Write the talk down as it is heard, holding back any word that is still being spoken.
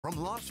From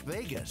Las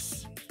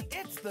Vegas,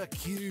 it's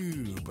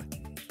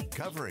theCUBE,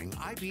 covering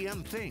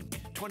IBM Think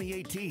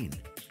 2018.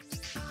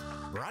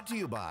 Brought to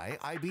you by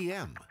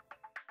IBM.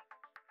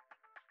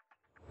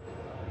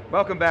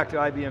 Welcome back to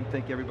IBM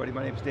Think, everybody.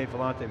 My name is Dave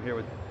Vellante. I'm here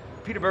with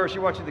Peter Burris.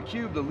 You're watching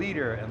theCUBE, the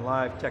leader in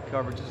live tech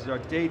coverage. This is our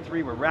day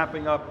 3. We're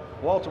wrapping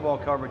up wall-to-wall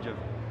coverage of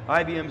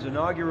IBM's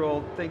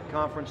inaugural Think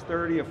conference,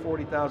 30 or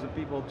 40,000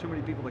 people, too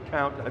many people to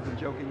count. I've been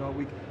joking all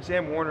week.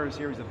 Sam Werner is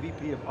here. He's the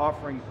VP of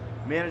Offering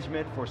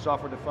Management for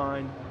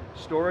Software-Defined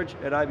Storage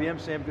at IBM.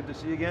 Sam, good to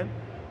see you again.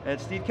 And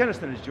Steve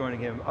Kenniston is joining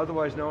him,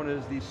 otherwise known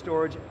as the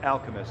Storage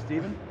Alchemist.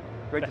 Stephen,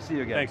 great to see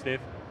you again. Thanks,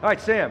 Dave. All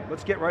right, Sam,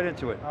 let's get right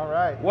into it. All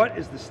right. What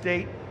is the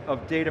state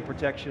of data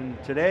protection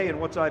today, and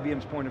what's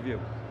IBM's point of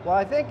view? Well,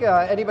 I think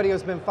anybody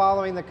who's been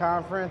following the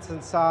conference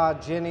and saw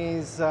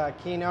Ginny's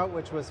keynote,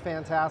 which was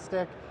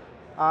fantastic,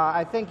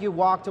 I think you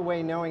walked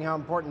away knowing how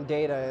important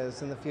data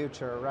is in the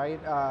future, right?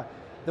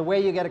 The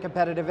way you get a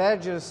competitive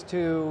edge is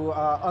to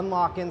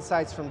unlock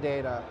insights from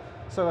data.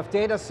 So if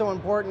data is so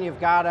important, you've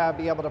got to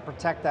be able to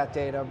protect that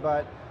data,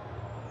 but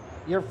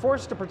you're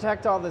forced to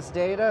protect all this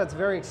data. It's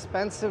very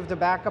expensive to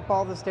back up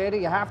all this data.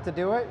 You have to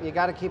do it. You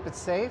got to keep it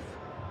safe.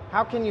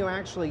 How can you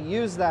actually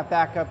use that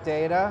backup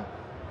data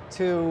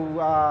to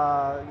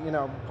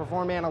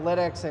perform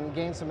analytics and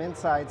gain some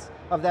insights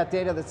of that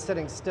data that's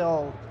sitting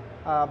still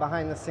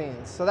behind the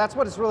scenes? So that's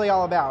what it's really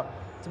all about.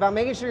 It's about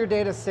making sure your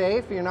data's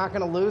safe, you're not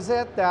going to lose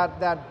it,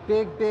 that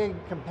big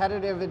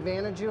competitive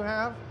advantage you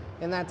have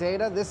in that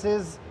data. This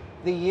is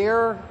the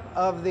year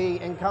of the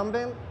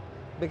incumbent,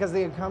 because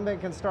the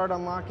incumbent can start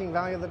unlocking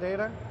value of the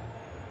data.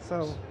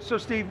 So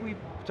Steve, we've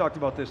talked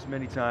about this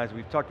many times.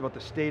 We've talked about the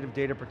state of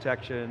data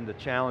protection, the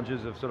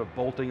challenges of sort of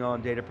bolting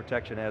on data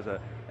protection as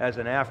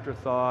an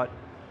afterthought,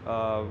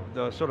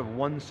 the sort of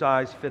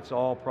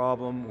one-size-fits-all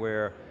problem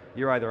where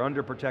you're either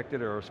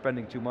underprotected or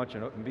spending too much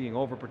and being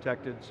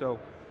overprotected. So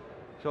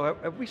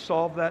have we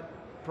solved that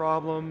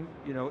problem?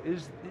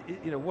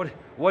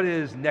 What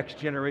is next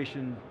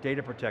generation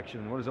data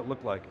protection? What does it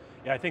look like?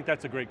 Yeah, I think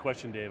that's a great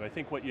question, Dave. I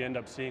think what you end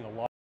up seeing a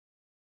lot.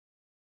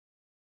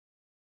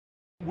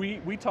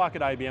 We talk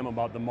at IBM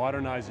about the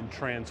modernize and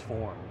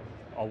transform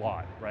a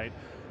lot, right?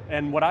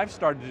 And what I've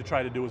started to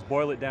try to do is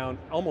boil it down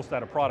almost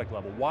at a product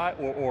level. Why,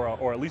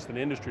 or at least an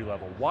industry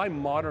level, why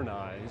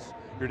modernize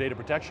your data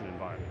protection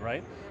environment,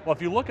 right? Well,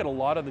 if you look at a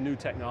lot of the new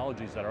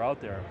technologies that are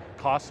out there,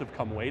 costs have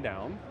come way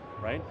down,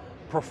 right?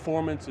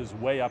 Performance is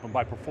way up, and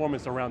by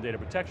performance around data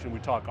protection, we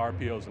talk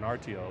RPOs and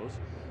RTOs.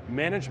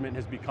 Management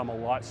has become a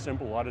lot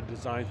simpler, a lot of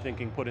design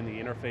thinking put in the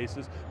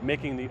interfaces,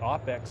 making the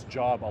OpEx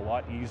job a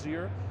lot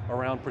easier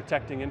around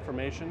protecting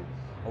information.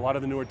 A lot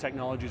of the newer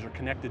technologies are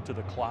connected to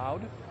the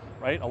cloud,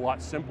 right? A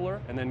lot simpler,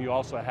 and then you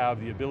also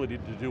have the ability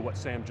to do what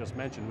Sam just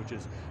mentioned, which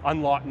is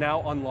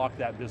unlock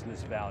that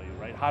business value,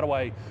 right? How do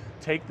I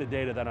take the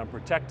data that I'm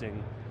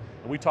protecting,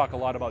 and we talk a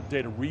lot about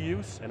data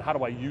reuse, and how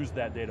do I use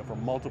that data for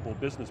multiple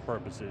business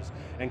purposes,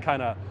 and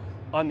kind of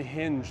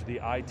unhinge the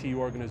IT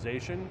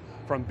organization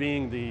from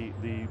being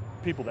the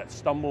people that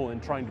stumble in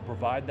trying to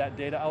provide that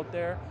data out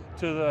there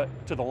to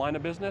the line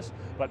of business,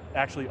 but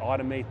actually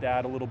automate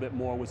that a little bit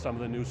more with some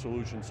of the new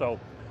solutions. So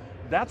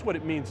that's what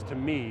it means to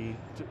me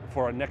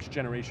for a next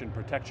generation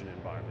protection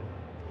environment.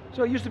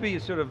 So it used to be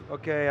sort of,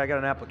 okay, I got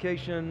an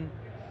application,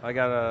 I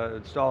got to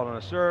install it on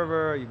a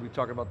server, we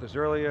talked about this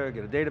earlier,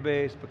 get a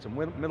database, put some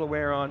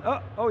middleware on,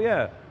 oh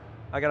yeah,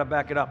 I got to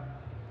back it up.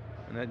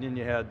 And then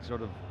you had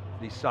sort of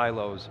these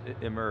silos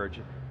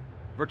emerge.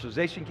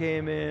 Virtualization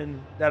came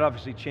in, that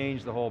obviously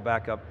changed the whole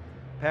backup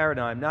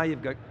paradigm. Now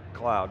you've got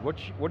cloud.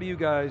 What's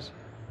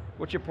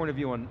your point of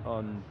view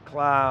on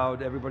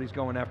cloud? Everybody's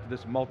going after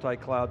this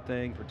multi-cloud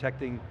thing,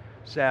 protecting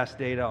SaaS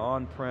data,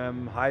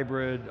 on-prem,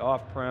 hybrid,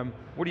 off-prem.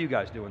 What are you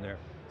guys doing there?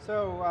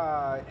 So,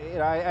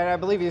 and I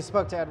believe you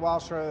spoke to Ed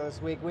Walsh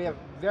this week. We have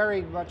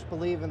very much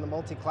believe in the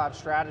multi-cloud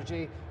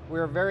strategy. We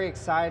were very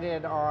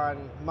excited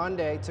on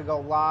Monday to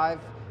go live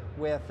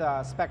with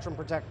Spectrum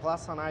Protect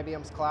Plus on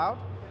IBM's cloud.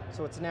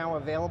 So it's now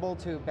available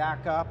to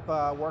back up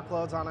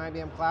workloads on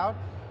IBM Cloud.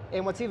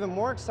 And what's even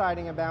more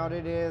exciting about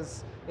it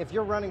is if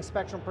you're running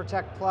Spectrum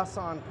Protect Plus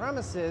on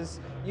premises,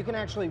 you can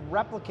actually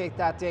replicate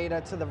that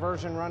data to the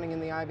version running in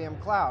the IBM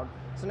Cloud.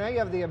 So now you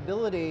have the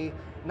ability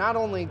not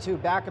only to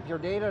back up your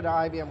data to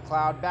IBM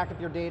Cloud, back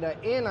up your data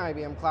in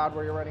IBM Cloud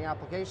where you're running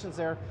applications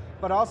there,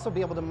 but also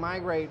be able to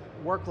migrate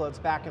workloads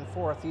back and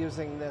forth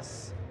using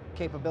this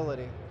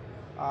capability.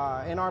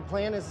 And our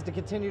plan is to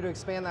continue to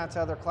expand that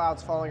to other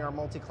clouds following our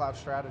multi-cloud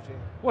strategy.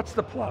 What's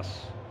the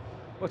plus?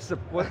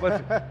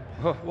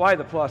 Why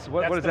the plus?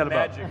 What is that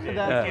about? Magic, Dave.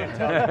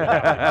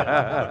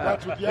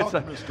 That's what the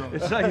Alchemist does.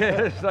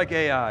 It's like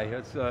AI,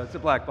 it's a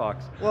black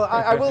box. Well,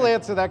 I will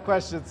answer that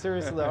question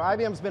seriously though.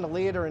 IBM's been a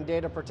leader in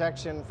data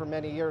protection for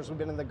many years. We've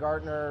been in the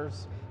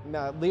Gartner's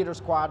Leaders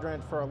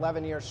Quadrant for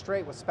 11 years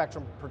straight with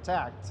Spectrum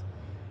Protect.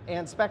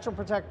 And Spectrum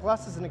Protect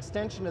Plus is an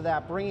extension of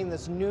that, bringing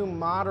this new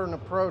modern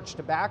approach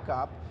to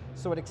backup,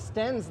 so it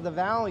extends the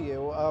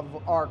value of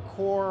our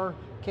core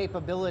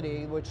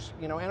capability, which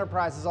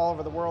enterprises all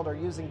over the world are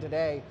using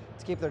today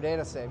to keep their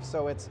data safe.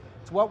 So it's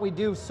It's what we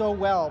do so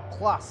well,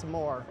 plus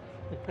more.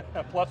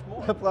 Plus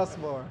more. Plus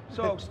more.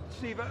 So,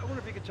 Steve, I wonder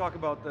if you could talk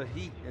about the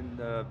heat in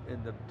the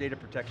data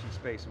protection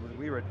space. When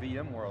we were at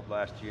VMworld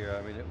last year,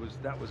 I mean,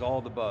 that was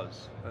all the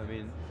buzz. I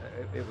mean,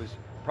 it was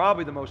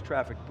probably the most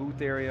trafficked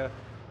booth area.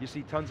 You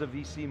see tons of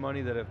VC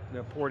money that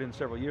have poured in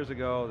several years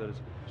ago that is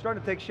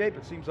starting to take shape.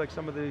 It seems like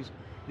some of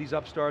these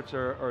upstarts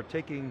are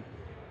taking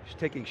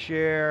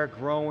share,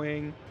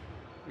 growing,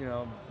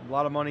 a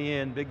lot of money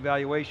in, big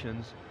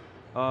valuations.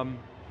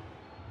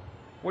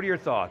 What are your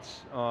thoughts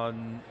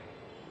on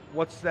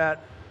what's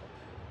that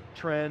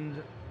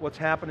trend, what's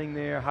happening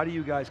there, how do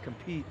you guys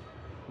compete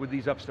with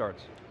these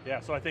upstarts? Yeah,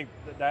 so I think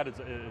that is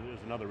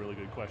another really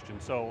good question.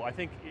 So I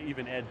think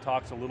even Ed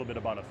talks a little bit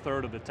about a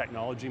third of the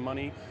technology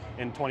money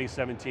in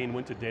 2017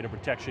 went to data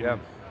protection. Yeah.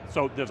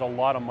 So there's a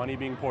lot of money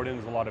being poured in,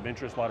 there's a lot of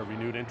interest, a lot of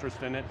renewed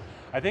interest in it.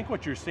 I think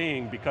what you're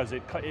seeing, because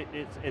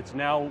it's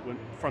now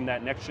from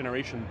that next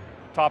generation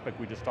topic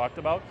we just talked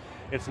about,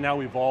 it's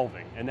now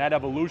evolving. And that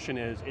evolution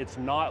is, it's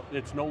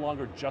no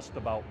longer just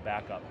about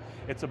backup.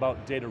 It's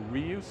about data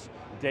reuse,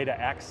 data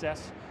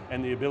access,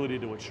 and the ability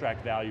to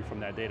extract value from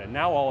that data.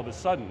 Now all of a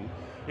sudden,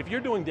 if you're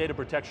doing data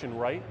protection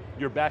right,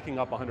 you're backing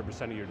up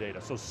 100% of your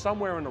data. So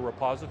somewhere in a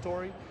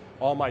repository,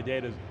 all my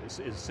data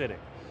is sitting.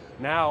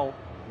 Now,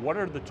 what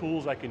are the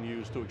tools I can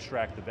use to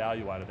extract the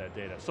value out of that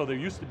data? So there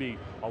used to be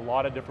a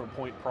lot of different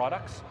point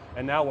products,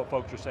 and now what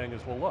folks are saying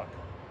is, well look,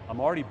 I'm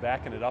already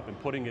backing it up and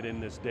putting it in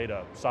this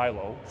data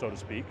silo, so to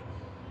speak.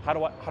 How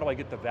do I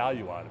get the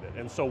value out of it?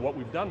 And so what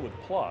we've done with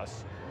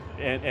Plus,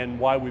 and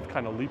why we've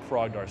kind of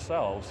leapfrogged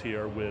ourselves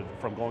here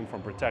from going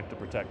from Protect to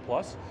Protect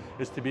Plus,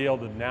 is to be able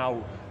to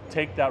now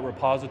take that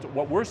repository.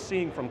 What we're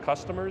seeing from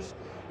customers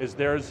is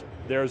there's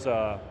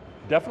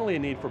definitely a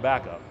need for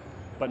backup,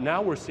 but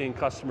now we're seeing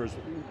customers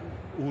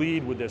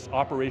lead with this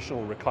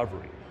operational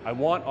recovery. I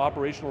want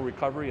operational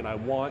recovery and I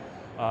want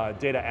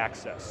data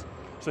access.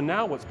 So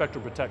now what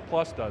Spectrum Protect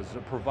Plus does is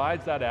it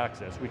provides that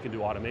access. We can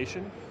do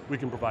automation, we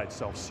can provide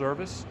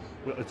self-service,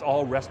 it's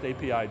all REST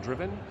API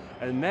driven,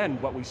 and then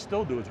what we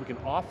still do is we can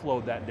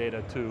offload that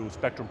data to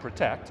Spectrum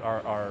Protect,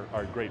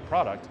 our great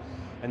product,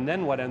 and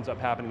then what ends up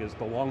happening is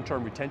the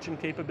long-term retention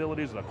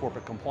capabilities, the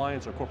corporate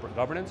compliance or corporate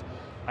governance,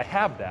 I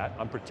have that,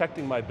 I'm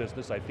protecting my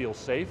business, I feel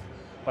safe,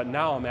 but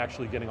now I'm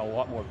actually getting a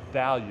lot more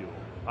value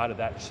out of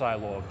that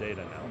silo of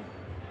data now.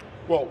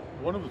 Well,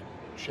 one of the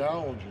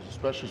challenges,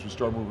 especially as we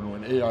start moving to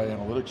an AI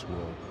analytics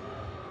world,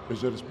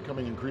 is that it's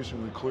becoming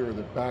increasingly clear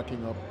that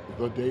backing up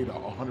the data,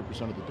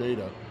 100% of the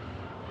data,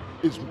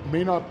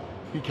 may not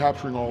be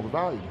capturing all the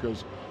value,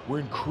 because we're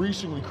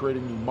increasingly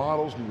creating new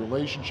models, new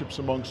relationships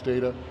amongst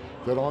data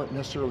that aren't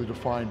necessarily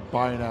defined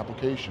by an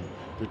application.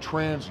 They're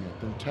transient,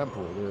 they're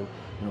temporal,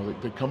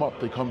 they come up,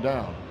 they come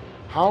down.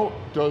 How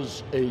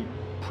does a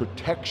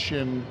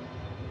protection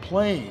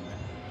plane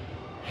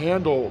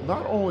handle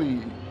not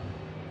only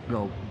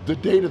the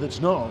data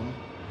that's known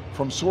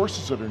from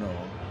sources that are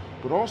known,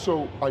 but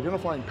also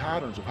identifying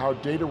patterns of how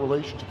data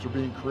relationships are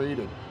being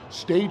created,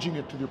 staging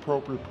it to the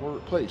appropriate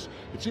place?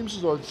 It seems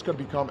as though it's going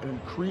to become an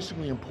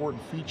increasingly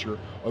important feature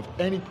of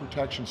any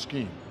protection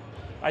scheme.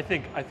 I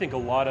think a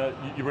lot of,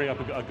 you bring up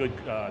a good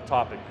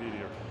topic,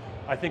 Peter.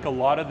 I think a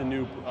lot of the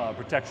new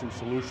protection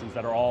solutions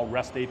that are all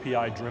REST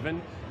API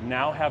driven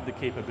now have the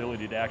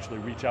capability to actually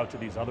reach out to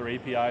these other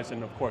APIs,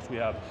 and of course we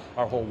have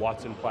our whole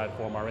Watson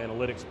platform, our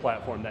analytics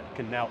platform that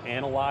can now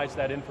analyze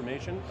that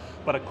information.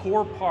 But a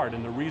core part,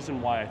 and the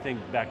reason why I think,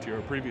 back to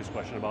your previous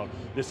question about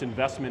this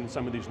investment in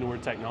some of these newer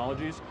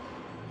technologies,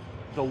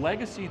 the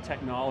legacy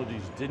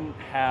technologies didn't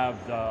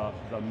have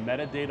the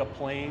metadata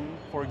plane,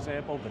 for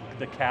example,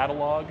 the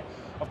catalog.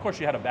 Of course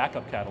you had a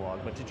backup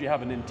catalog, but did you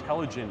have an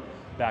intelligent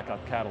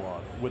backup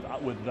catalog?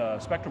 With the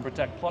Spectrum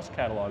Protect Plus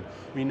catalog,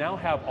 we now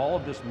have all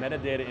of this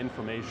metadata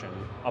information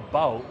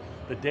about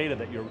the data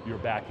that you're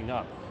backing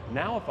up.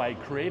 Now if I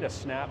create a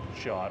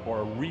snapshot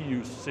or a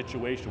reuse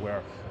situation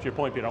where, to your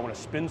point, Peter, I want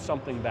to spin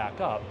something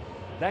back up,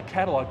 that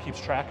catalog keeps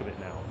track of it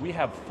now. We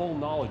have full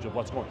knowledge of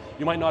what's going on.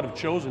 You might not have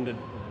chosen to,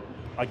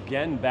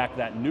 again, back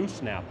that new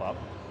snap up,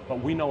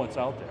 but we know it's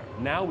out there.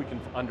 Now we can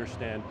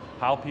understand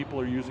how people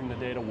are using the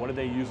data, what are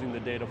they using the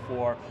data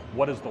for,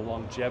 what is the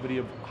longevity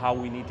of how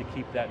we need to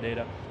keep that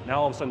data.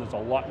 Now all of a sudden there's a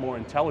lot more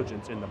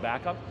intelligence in the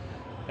backup.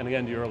 And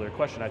again, to your earlier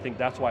question, I think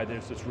that's why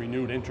there's this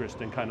renewed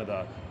interest in kind of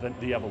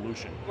the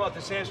evolution. Well,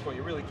 to Sam's point,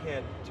 you really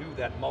can't do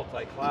that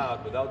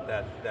multi-cloud without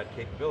that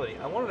capability.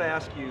 I wanted to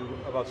ask you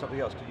about something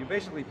else, because you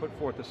basically put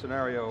forth the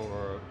scenario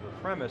or the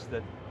premise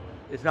that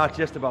it's not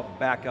just about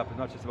backup, it's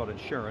not just about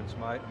insurance,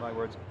 my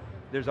words.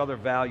 There's other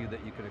value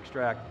that you can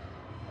extract.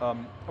 I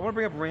want to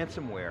bring up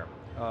ransomware.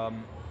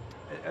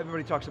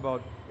 Everybody talks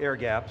about air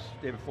gaps.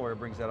 David Floyer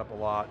brings that up a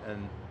lot,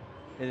 and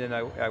then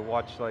I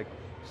watch like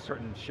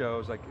certain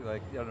shows, like I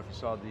don't know if you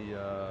saw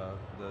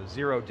the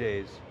 0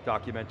 Days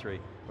documentary,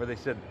 where they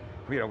said,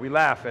 we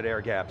laugh at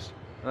air gaps.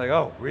 I'm like,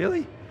 oh,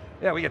 really?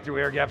 Yeah, we get through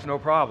air gaps, no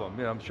problem.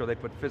 I'm sure they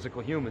put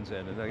physical humans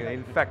in, and they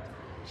infect.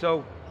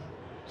 So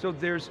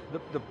there's,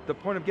 the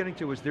point I'm getting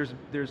to is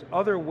there's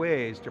other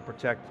ways to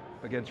protect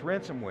against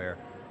ransomware,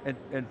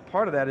 and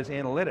part of that is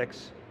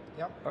analytics,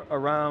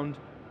 around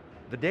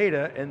the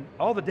data, and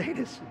all the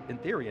data's, in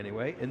theory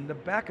anyway, in the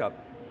backup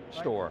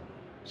store.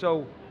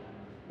 So,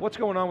 what's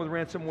going on with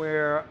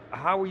ransomware?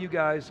 How are you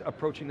guys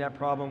approaching that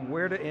problem?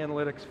 Where do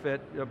analytics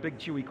fit? A big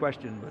chewy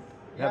question, but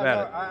have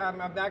at it.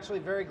 I'm actually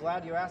very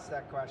glad you asked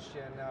that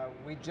question.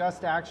 We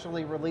just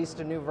actually released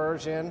a new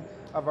version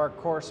of our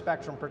core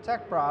Spectrum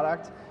Protect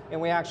product,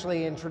 and we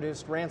actually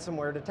introduced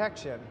ransomware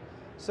detection.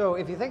 So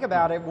if you think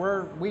about it,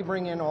 we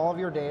bring in all of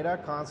your data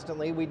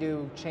constantly. We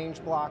do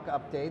change block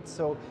updates,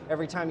 so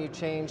every time you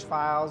change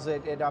files,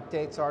 it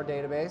updates our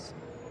database.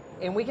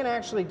 And we can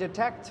actually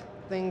detect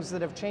things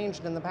that have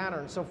changed in the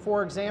pattern. So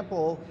for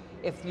example,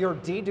 if your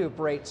dedupe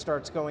rate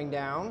starts going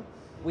down,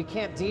 we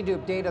can't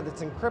dedupe data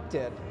that's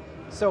encrypted.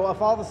 So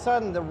if all of a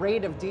sudden the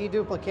rate of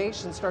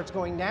deduplication starts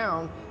going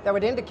down, that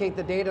would indicate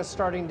the data is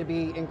starting to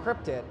be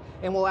encrypted,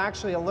 and will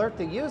actually alert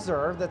the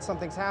user that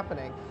something's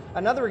happening.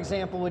 Another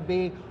example would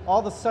be all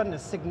of a sudden a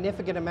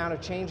significant amount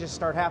of changes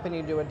start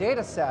happening to a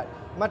data set,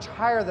 much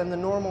higher than the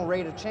normal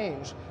rate of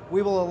change.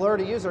 We will alert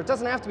a user. It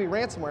doesn't have to be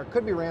ransomware. It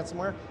could be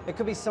ransomware. It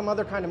could be some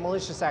other kind of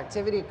malicious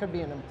activity. It could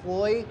be an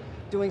employee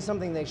doing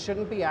something they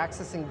shouldn't be,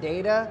 accessing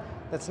data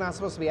that's not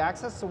supposed to be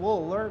accessed, so we'll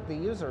alert the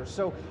user.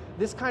 So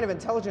this kind of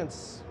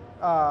intelligence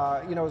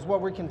is what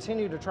we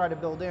continue to try to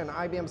build in.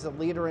 IBM's a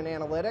leader in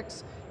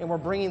analytics, and we're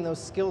bringing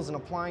those skills and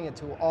applying it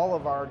to all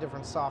of our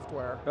different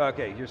software.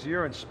 Okay, so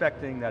you're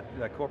inspecting that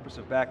corpus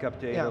of backup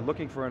data,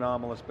 looking for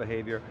anomalous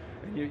behavior,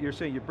 and you're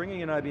saying you're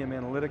bringing in IBM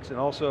Analytics and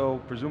also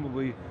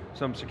presumably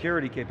some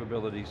security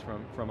capabilities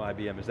from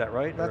IBM, is that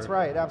right? That's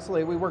right,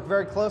 absolutely. We work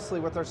very closely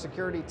with our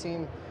security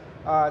team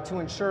to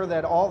ensure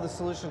that all the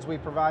solutions we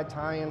provide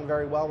tie in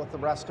very well with the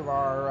rest of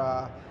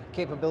our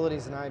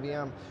capabilities in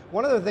IBM.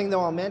 One other thing though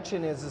I'll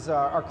mention is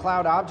our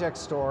cloud object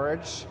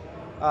storage.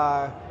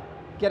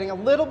 Getting a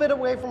little bit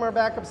away from our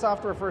backup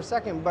software for a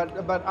second,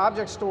 but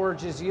object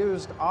storage is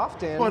used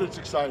often. But it's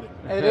exciting.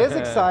 It is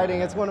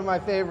exciting, it's one of my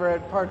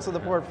favorite parts of the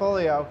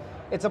portfolio.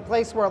 It's a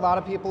place where a lot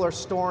of people are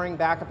storing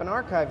backup and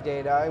archive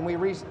data, and we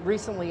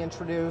recently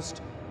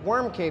introduced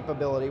worm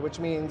capability, which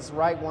means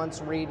write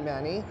once, read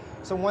many.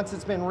 So once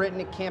it's been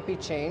written, it can't be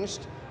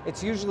changed.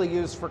 It's usually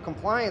used for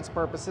compliance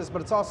purposes,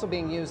 but it's also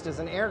being used as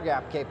an air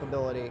gap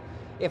capability.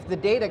 If the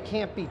data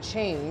can't be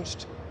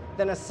changed,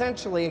 then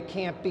essentially it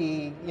can't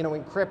be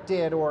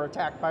encrypted or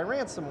attacked by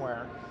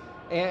ransomware.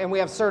 And we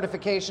have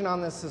certification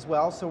on this as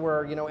well, so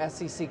we're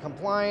SEC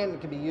compliant.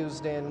 It can be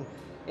used in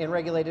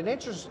regulated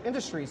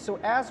industries. So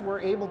as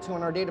we're able to,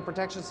 in our data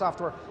protection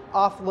software,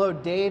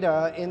 offload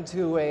data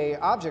into a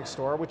object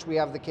store, which we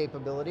have the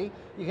capability,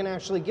 you can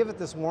actually give it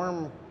this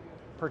worm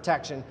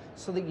protection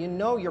so that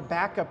your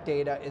backup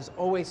data is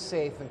always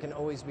safe and can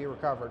always be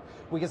recovered.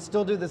 We can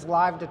still do this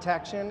live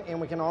detection,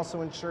 and we can also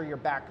ensure your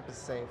backup is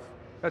safe.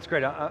 That's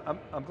great,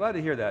 I'm glad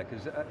to hear that,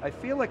 because I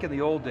feel like in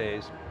the old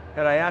days,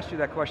 had I asked you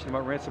that question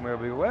about ransomware,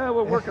 I'd be, well,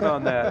 we're working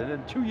on that, and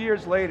then 2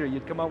 years later,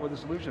 you'd come up with a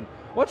solution.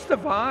 What's the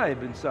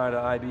vibe inside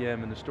of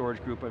IBM and the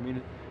storage group? I mean,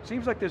 it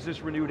seems like there's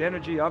this renewed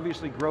energy.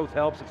 Obviously, growth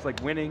helps. It's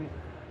like winning,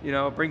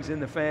 it brings in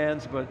the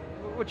fans, but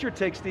what's your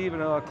take, Steve,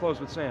 and I'll close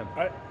with Sam.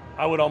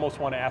 I would almost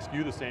want to ask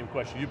you the same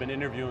question. You've been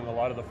interviewing a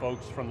lot of the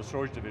folks from the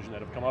storage division that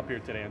have come up here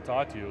today and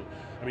talked to you.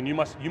 I mean, you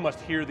must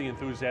hear the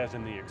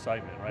enthusiasm and the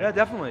excitement, right? Yeah,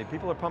 definitely.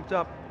 People are pumped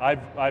up.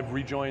 I've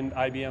rejoined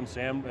IBM,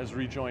 Sam has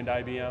rejoined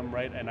IBM,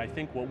 right? And I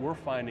think what we're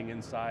finding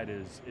inside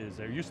is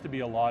there used to be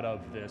a lot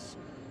of this,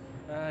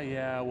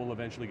 yeah, we'll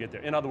eventually get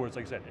there. In other words,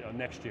 like I said,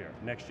 next year,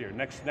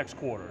 next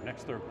quarter,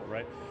 next third quarter,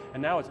 right?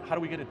 And now it's, how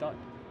do we get it done?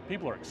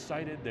 People are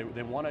excited,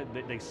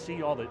 they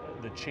see all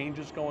the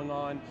changes going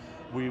on.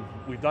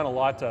 We've done a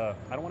lot to,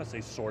 I don't want to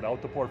say sort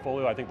out the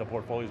portfolio, I think the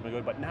portfolio's been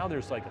good, but now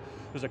there's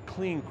a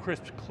clean,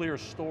 crisp, clear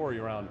story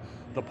around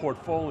the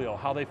portfolio,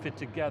 how they fit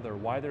together,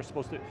 why they're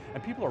supposed to,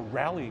 and people are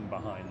rallying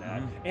behind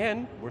that.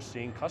 And we're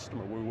seeing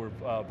customer. We were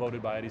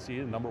voted by IDC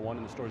the #1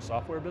 in the storage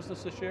software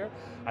business this year.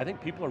 I think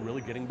people are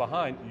really getting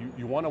behind.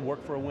 You want to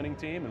work for a winning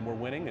team, and we're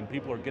winning, and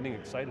people are getting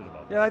excited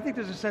about it. Yeah, I think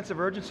there's a sense of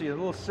urgency, a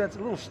little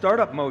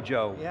startup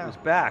mojo is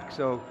back,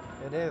 so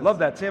it is. Love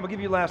that. Sam, I'll give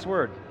you the last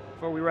word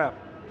before we wrap.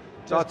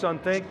 Thoughts on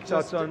Think,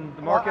 thoughts on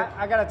the market? Well,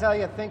 I got to tell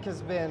you, Think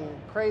has been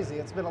crazy.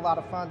 It's been a lot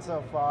of fun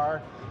so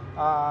far.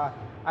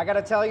 I got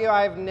to tell you,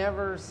 I've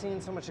never seen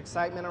so much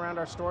excitement around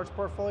our storage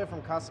portfolio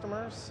from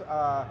customers.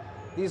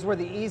 These were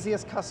the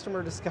easiest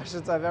customer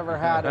discussions I've ever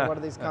had at one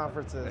of these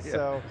conferences. Yeah.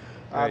 So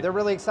they're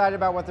really excited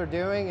about what they're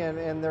doing,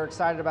 and they're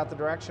excited about the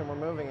direction we're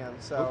moving in.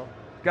 So,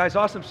 guys,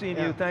 awesome seeing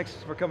you. Thanks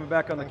for coming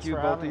back on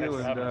theCUBE, both of you,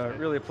 us. and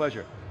really a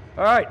pleasure.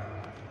 All right.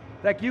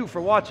 Thank you for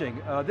watching.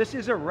 This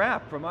is a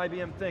wrap from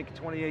IBM Think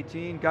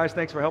 2018. Guys,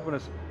 thanks for helping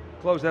us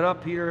close that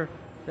up. Peter,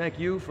 thank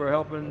you for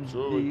helping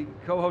the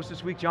co-host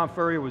this week. John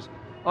Furrier was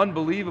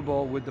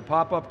unbelievable with the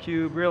pop-up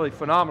cube. Really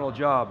phenomenal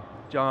job,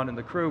 John and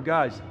the crew.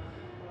 Guys,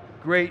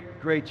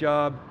 great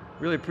job.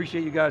 Really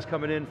appreciate you guys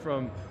coming in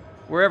from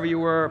wherever you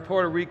were,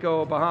 Puerto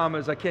Rico,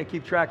 Bahamas. I can't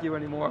keep track of you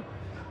anymore.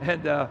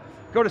 And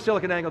go to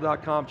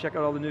SiliconANGLE.com, check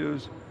out all the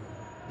news.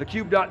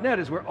 TheCUBE.net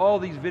is where all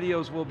these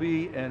videos will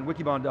be, and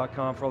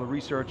Wikibon.com for all the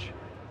research.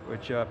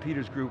 which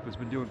Peter's group has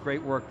been doing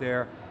great work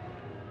there.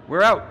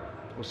 We're out.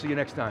 We'll see you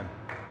next time.